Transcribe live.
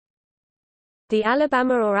The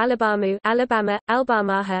Alabama or Alabamu Alabama,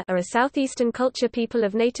 Albamaha are a southeastern culture people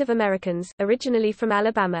of Native Americans, originally from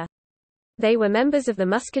Alabama. They were members of the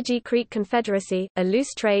Muskogee Creek Confederacy, a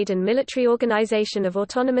loose trade and military organization of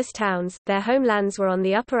autonomous towns. Their homelands were on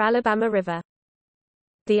the upper Alabama River.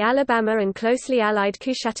 The Alabama and closely allied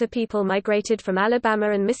Coushatta people migrated from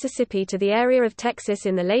Alabama and Mississippi to the area of Texas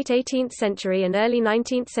in the late 18th century and early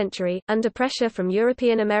 19th century, under pressure from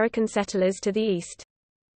European American settlers to the east.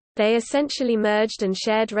 They essentially merged and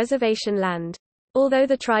shared reservation land. Although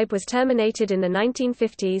the tribe was terminated in the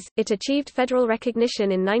 1950s, it achieved federal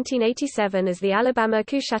recognition in 1987 as the Alabama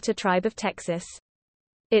Coushatta Tribe of Texas.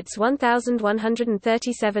 Its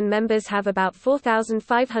 1,137 members have about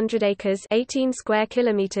 4,500 acres 18 square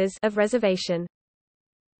kilometers of reservation.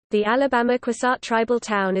 The Alabama Quasat Tribal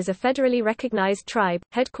Town is a federally recognized tribe,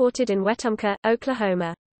 headquartered in Wetumpka,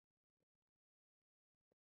 Oklahoma.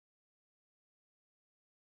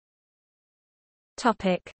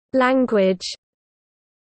 Language.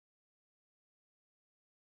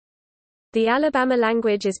 The Alabama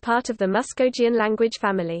language is part of the Muskogean language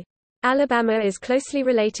family. Alabama is closely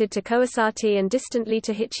related to Coasati and distantly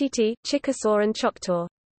to Hitchiti, Chickasaw and Choctaw.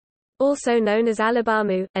 Also known as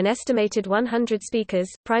Alabamu, an estimated 100 speakers,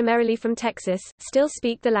 primarily from Texas, still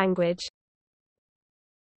speak the language.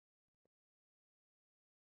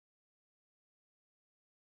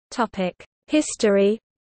 History.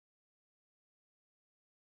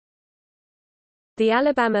 The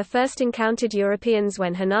Alabama first encountered Europeans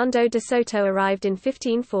when Hernando de Soto arrived in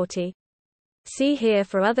 1540. See here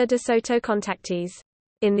for other de Soto contactees.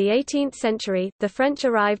 In the 18th century, the French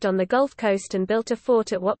arrived on the Gulf Coast and built a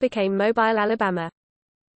fort at what became Mobile, Alabama.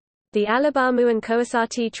 The Alabamu and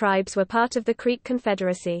Coasati tribes were part of the Creek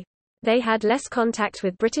Confederacy. They had less contact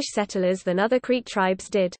with British settlers than other Creek tribes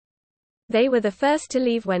did. They were the first to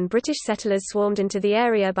leave when British settlers swarmed into the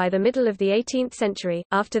area by the middle of the 18th century,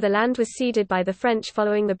 after the land was ceded by the French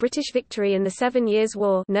following the British victory in the 7 Years'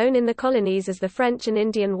 War, known in the colonies as the French and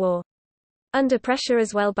Indian War. Under pressure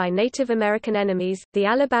as well by Native American enemies, the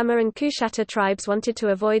Alabama and Coushatta tribes wanted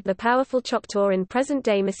to avoid the powerful Choctaw in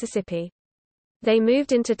present-day Mississippi. They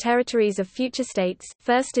moved into territories of future states,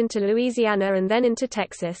 first into Louisiana and then into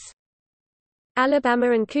Texas.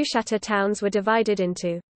 Alabama and Coushatta towns were divided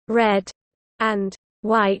into red and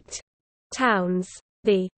white towns.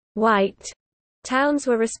 The white towns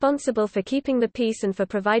were responsible for keeping the peace and for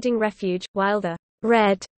providing refuge, while the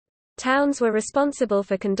red towns were responsible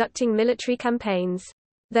for conducting military campaigns.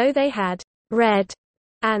 Though they had red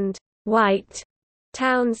and white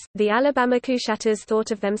towns, the Alabama Coushattas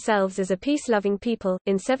thought of themselves as a peace-loving people.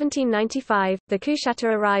 In 1795, the Coushatta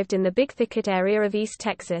arrived in the Big Thicket area of East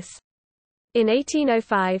Texas. In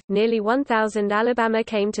 1805, nearly 1,000 Alabama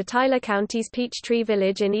came to Tyler County's Peachtree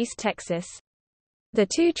Village in East Texas. The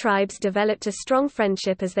two tribes developed a strong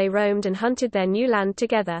friendship as they roamed and hunted their new land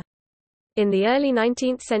together. In the early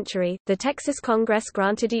 19th century, the Texas Congress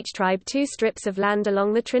granted each tribe 2 strips of land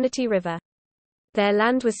along the Trinity River. Their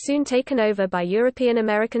land was soon taken over by European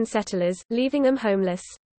American settlers, leaving them homeless.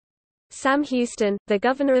 Sam Houston, the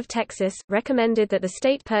governor of Texas, recommended that the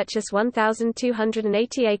state purchase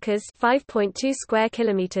 1,280 acres (5.2 square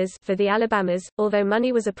kilometers) for the Alabamas, although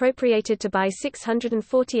money was appropriated to buy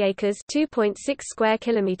 640 acres (2.6 square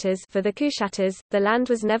kilometers) for the Coushattas. The land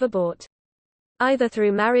was never bought. Either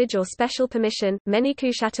through marriage or special permission, many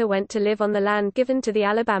Coushatta went to live on the land given to the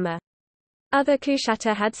Alabama. Other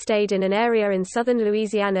Coushatta had stayed in an area in southern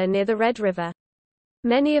Louisiana near the Red River.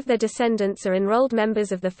 Many of their descendants are enrolled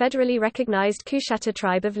members of the federally recognized Coushatta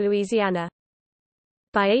Tribe of Louisiana.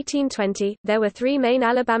 By 1820, there were 3 main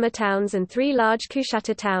Alabama towns and 3 large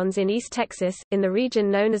Coushatta towns in East Texas, in the region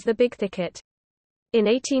known as the Big Thicket. In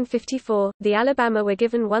 1854, the Alabama were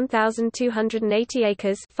given 1,280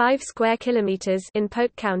 acres 5 square kilometers in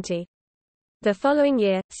Polk County. The following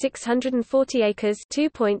year, 640 acres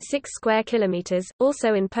 2.6 square kilometers,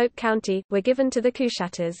 also in Polk County, were given to the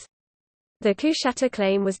Coushattas. The Coushatta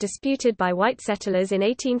claim was disputed by white settlers in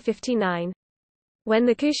 1859. When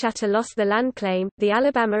the Coushatta lost the land claim, the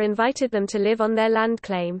Alabama invited them to live on their land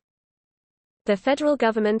claim. The federal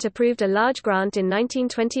government approved a large grant in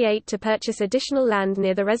 1928 to purchase additional land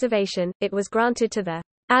near the reservation. It was granted to the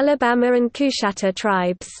Alabama and Coushatta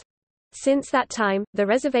tribes. Since that time, the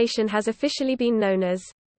reservation has officially been known as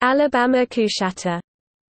Alabama Coushatta.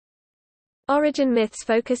 Origin myths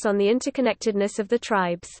focus on the interconnectedness of the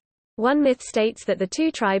tribes. One myth states that the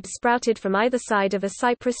two tribes sprouted from either side of a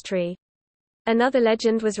cypress tree. Another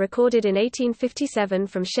legend was recorded in 1857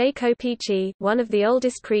 from Shea Ko-Pee-Chee, one of the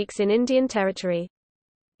oldest creeks in Indian Territory.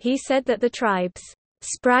 He said that the tribes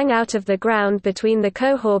sprang out of the ground between the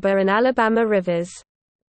Cohauba and Alabama rivers.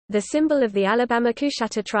 The symbol of the Alabama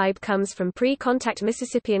Coushatta tribe comes from pre-contact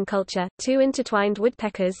Mississippian culture, two intertwined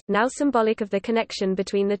woodpeckers, now symbolic of the connection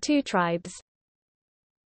between the two tribes.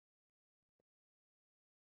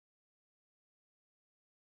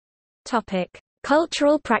 Topic: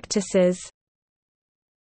 Cultural practices.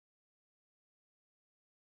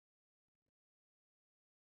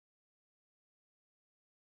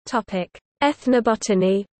 Topic: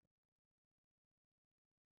 Ethnobotany.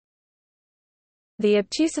 The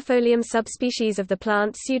obtusifolium subspecies of the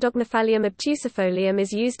plant Pseudognaphalium obtusifolium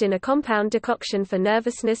is used in a compound decoction for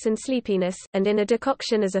nervousness and sleepiness, and in a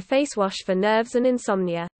decoction as a face wash for nerves and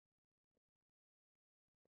insomnia.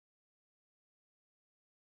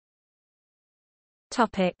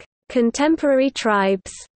 Topic: Contemporary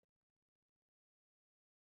tribes.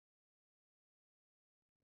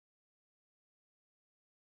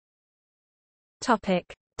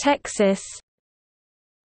 Topic: Texas.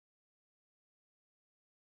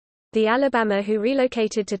 The Alabama who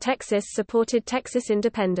relocated to Texas supported Texas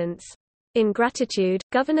independence. In gratitude,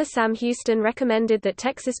 Governor Sam Houston recommended that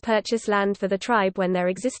Texas purchase land for the tribe when their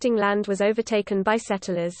existing land was overtaken by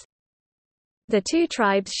settlers. The two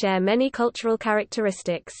tribes share many cultural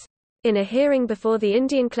characteristics. In a hearing before the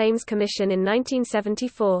Indian Claims Commission in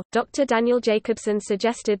 1974, Dr. Daniel Jacobson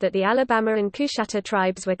suggested that the Alabama and Coushatta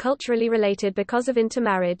tribes were culturally related because of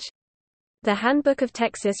intermarriage. The Handbook of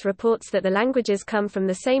Texas reports that the languages come from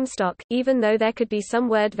the same stock, even though there could be some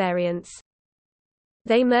word variants.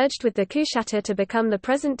 They merged with the Coushatta to become the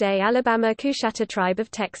present-day Alabama Coushatta tribe of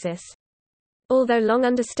Texas. Although long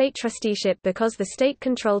under state trusteeship because the state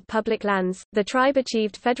controlled public lands, the tribe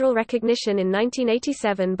achieved federal recognition in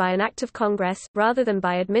 1987 by an act of Congress, rather than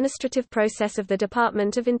by administrative process of the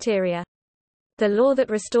Department of Interior. The law that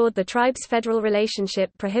restored the tribe's federal relationship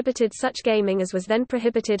prohibited such gaming as was then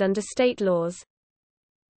prohibited under state laws.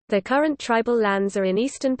 The current tribal lands are in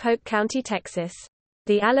eastern Polk County, Texas.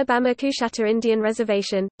 The Alabama Coushatta Indian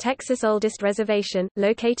Reservation, Texas' oldest reservation,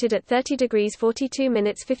 located at 30 degrees 42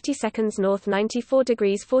 minutes 50 seconds north 94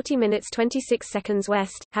 degrees 40 minutes 26 seconds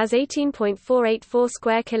west, has 18.484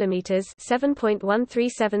 square kilometers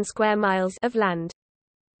 (7.137 square miles) of land.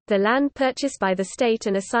 The land purchased by the state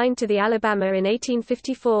and assigned to the Alabama in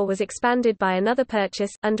 1854 was expanded by another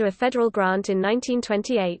purchase, under a federal grant in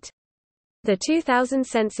 1928. The 2000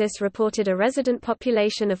 census reported a resident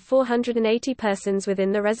population of 480 persons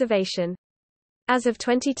within the reservation. As of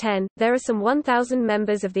 2010, there are some 1,000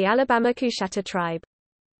 members of the Alabama Coushatta tribe.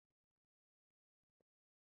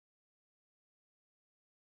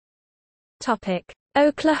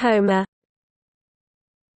 Oklahoma.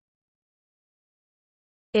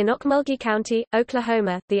 In Okmulgee County,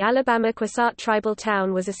 Oklahoma, the Alabama Quasart tribal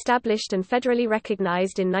town was established and federally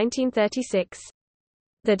recognized in 1936.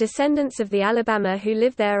 The descendants of the Alabama who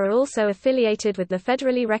live there are also affiliated with the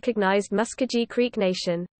federally recognized Muskogee Creek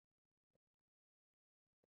Nation.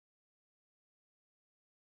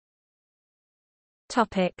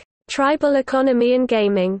 Topic: Tribal economy and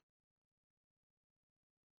gaming.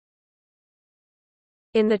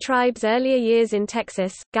 In the tribe's earlier years in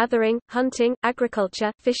Texas, gathering, hunting,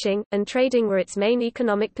 agriculture, fishing, and trading were its main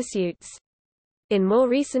economic pursuits. In more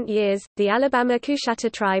recent years, the Alabama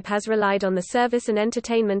Coushatta tribe has relied on the service and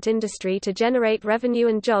entertainment industry to generate revenue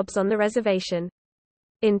and jobs on the reservation.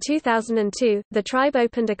 In 2002, the tribe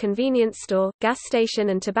opened a convenience store, gas station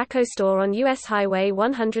and tobacco store on U.S. Highway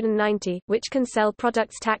 190, which can sell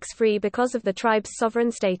products tax-free because of the tribe's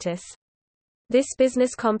sovereign status. This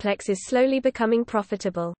business complex is slowly becoming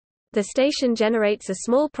profitable. The station generates a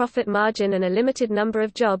small profit margin and a limited number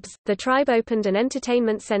of jobs. The tribe opened an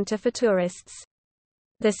entertainment center for tourists.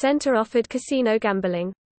 The center offered casino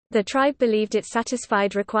gambling. The tribe believed it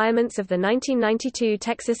satisfied requirements of the 1992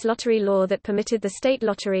 Texas lottery law that permitted the state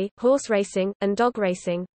lottery, horse racing, and dog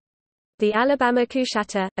racing. The Alabama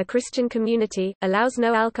Coushatta, a Christian community, allows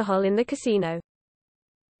no alcohol in the casino.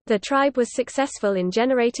 The tribe was successful in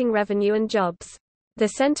generating revenue and jobs. The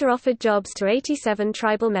center offered jobs to 87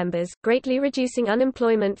 tribal members, greatly reducing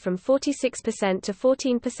unemployment from 46% to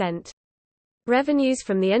 14%. Revenues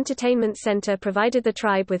from the entertainment center provided the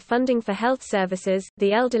tribe with funding for health services,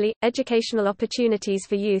 the elderly, educational opportunities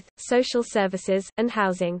for youth, social services, and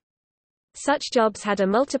housing. Such jobs had a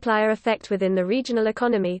multiplier effect within the regional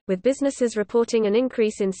economy, with businesses reporting an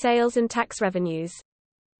increase in sales and tax revenues.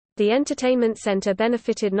 The entertainment center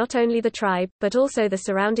benefited not only the tribe, but also the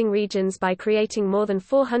surrounding regions by creating more than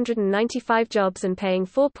 495 jobs and paying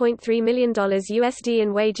 $4.3 million USD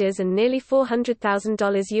in wages and nearly $400,000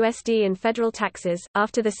 USD in federal taxes.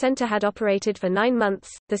 After the center had operated for 9 months,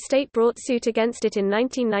 the state brought suit against it in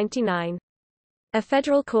 1999. A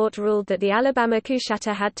federal court ruled that the Alabama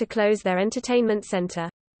Coushatta had to close their entertainment center.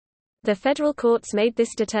 The federal courts made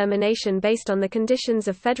this determination based on the conditions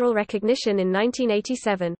of federal recognition in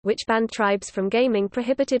 1987, which banned tribes from gaming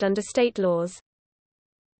prohibited under state laws.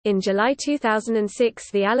 In July 2006,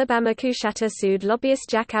 the Alabama Coushatta sued lobbyist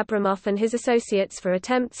Jack Abramoff and his associates for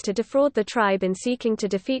attempts to defraud the tribe in seeking to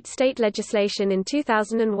defeat state legislation in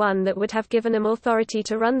 2001 that would have given them authority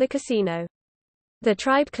to run the casino. The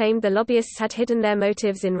tribe claimed the lobbyists had hidden their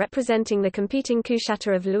motives in representing the competing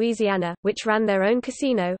Coushatta of Louisiana, which ran their own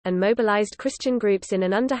casino, and mobilized Christian groups in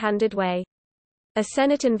an underhanded way. A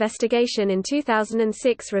Senate investigation in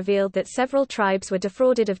 2006 revealed that several tribes were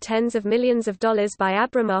defrauded of tens of millions of dollars by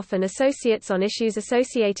Abramoff and associates on issues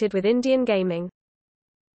associated with Indian gaming.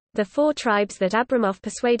 The 4 tribes that Abramoff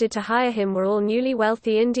persuaded to hire him were all newly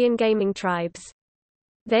wealthy Indian gaming tribes.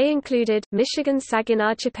 They included, Michigan's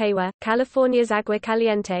Saginaw Chippewa, California's Agua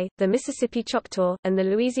Caliente, the Mississippi Choctaw, and the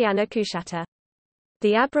Louisiana Coushatta.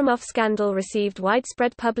 The Abramoff scandal received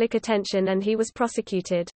widespread public attention and he was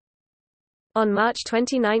prosecuted. On March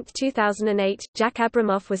 29, 2008, Jack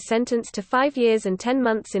Abramoff was sentenced to 5 years and 10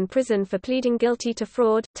 months in prison for pleading guilty to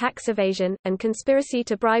fraud, tax evasion, and conspiracy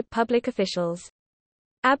to bribe public officials.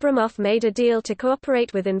 Abramoff made a deal to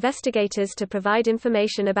cooperate with investigators to provide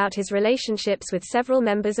information about his relationships with several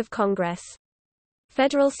members of Congress.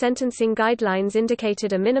 Federal sentencing guidelines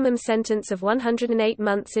indicated a minimum sentence of 108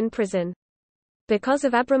 months in prison. Because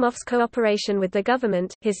of Abramoff's cooperation with the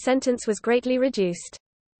government, his sentence was greatly reduced.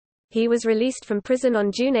 He was released from prison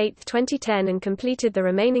on June 8, 2010 and completed the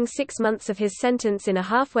remaining 6 months of his sentence in a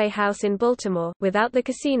halfway house in Baltimore. Without the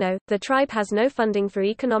casino, the tribe has no funding for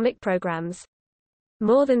economic programs.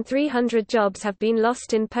 More than 300 jobs have been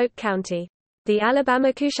lost in Polk County. The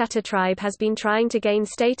Alabama Coushatta tribe has been trying to gain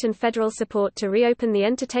state and federal support to reopen the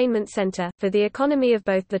entertainment center, for the economy of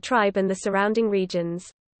both the tribe and the surrounding regions.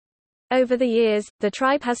 Over the years, the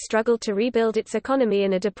tribe has struggled to rebuild its economy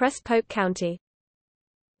in a depressed Polk County.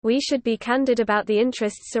 We should be candid about the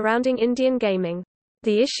interests surrounding Indian gaming.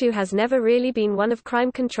 The issue has never really been one of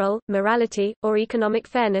crime control, morality, or economic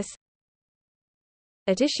fairness.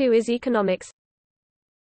 At issue is economics.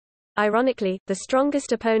 Ironically, the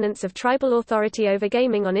strongest opponents of tribal authority over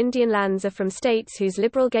gaming on Indian lands are from states whose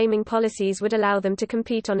liberal gaming policies would allow them to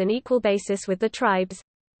compete on an equal basis with the tribes.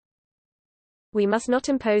 We must not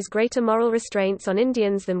impose greater moral restraints on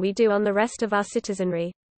Indians than we do on the rest of our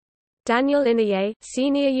citizenry. Daniel Inouye,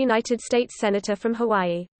 senior United States Senator from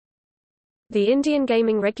Hawaii. The Indian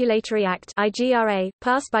Gaming Regulatory Act (IGRA),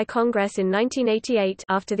 passed by Congress in 1988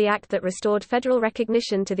 after the act that restored federal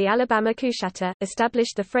recognition to the Alabama Coushatta,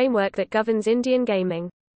 established the framework that governs Indian gaming.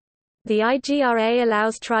 The IGRA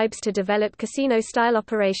allows tribes to develop casino-style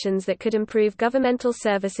operations that could improve governmental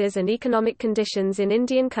services and economic conditions in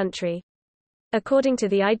Indian country. According to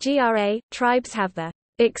the IGRA, tribes have the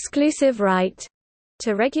exclusive right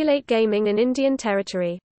to regulate gaming in Indian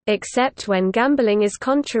territory, except when gambling is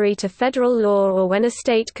contrary to federal law or when a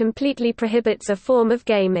state completely prohibits a form of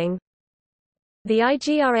gaming. The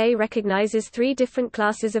IGRA recognizes 3 different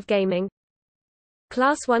classes of gaming.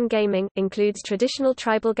 Class 1 gaming includes traditional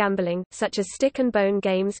tribal gambling, such as stick and bone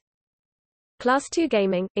games. Class 2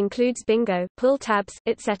 gaming includes bingo, pull tabs,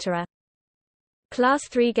 etc. Class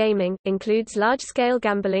 3 gaming includes large-scale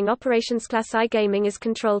gambling operations. Class I gaming is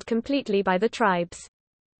controlled completely by the tribes.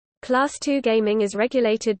 Class 2 gaming is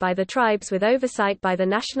regulated by the tribes with oversight by the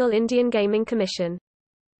National Indian Gaming Commission.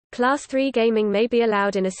 Class 3 gaming may be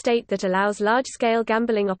allowed in a state that allows large-scale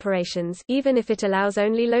gambling operations, even if it allows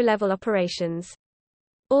only low-level operations.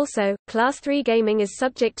 Also, Class 3 gaming is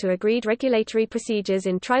subject to agreed regulatory procedures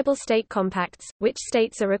in tribal state compacts, which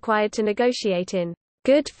states are required to negotiate in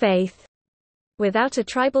good faith. Without a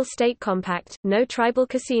tribal state compact, no tribal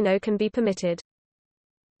casino can be permitted.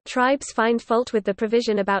 Tribes find fault with the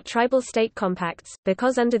provision about tribal state compacts,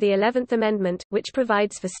 because under the 11th Amendment, which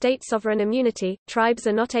provides for state sovereign immunity, tribes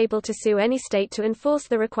are not able to sue any state to enforce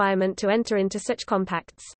the requirement to enter into such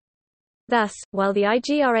compacts. Thus, while the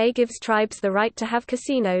IGRA gives tribes the right to have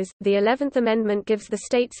casinos, the 11th Amendment gives the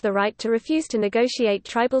states the right to refuse to negotiate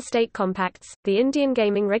tribal state compacts. The Indian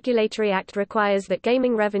Gaming Regulatory Act requires that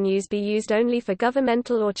gaming revenues be used only for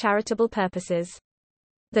governmental or charitable purposes.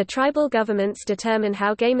 The tribal governments determine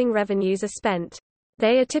how gaming revenues are spent.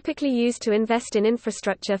 They are typically used to invest in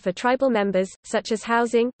infrastructure for tribal members, such as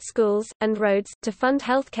housing, schools, and roads, to fund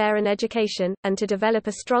health care and education, and to develop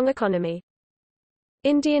a strong economy.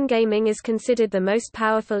 Indian gaming is considered the most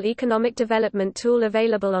powerful economic development tool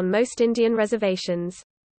available on most Indian reservations.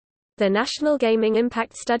 The National Gaming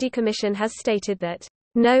Impact Study Commission has stated that,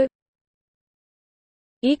 "No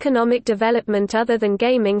economic development other than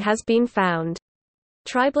gaming has been found."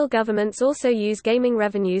 Tribal governments also use gaming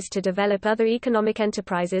revenues to develop other economic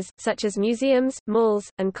enterprises, such as museums,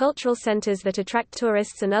 malls, and cultural centers that attract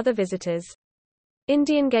tourists and other visitors.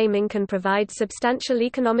 Indian gaming can provide substantial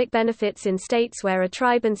economic benefits in states where a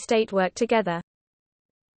tribe and state work together.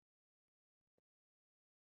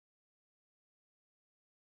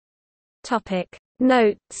 Topic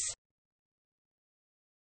Notes.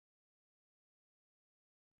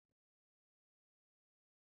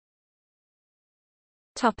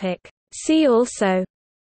 Topic See also: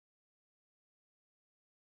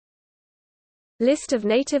 List of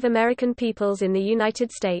Native American peoples in the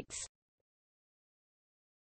United States.